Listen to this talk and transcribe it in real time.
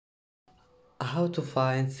How to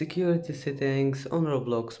find security settings on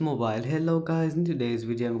Roblox mobile. Hello guys, in today's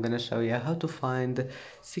video I'm gonna show you how to find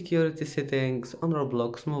security settings on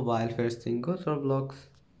Roblox mobile. First thing, go to Roblox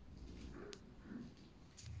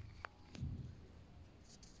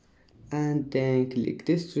and then click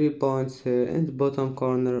these 3 points here in the bottom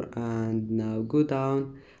corner, and now go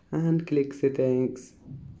down and click settings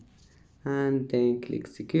and then click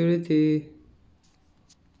security,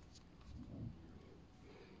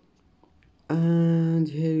 and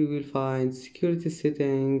here you will find security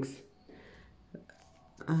settings,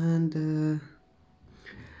 and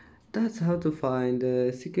that's how to find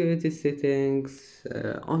security settings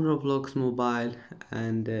on Roblox mobile.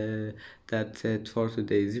 And that's it for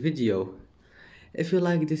today's video. If you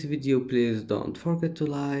like this video, please don't forget to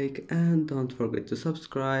like and don't forget to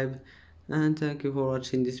subscribe, and thank you for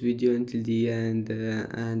watching this video until the end,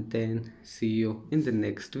 and then see you in the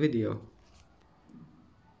next video.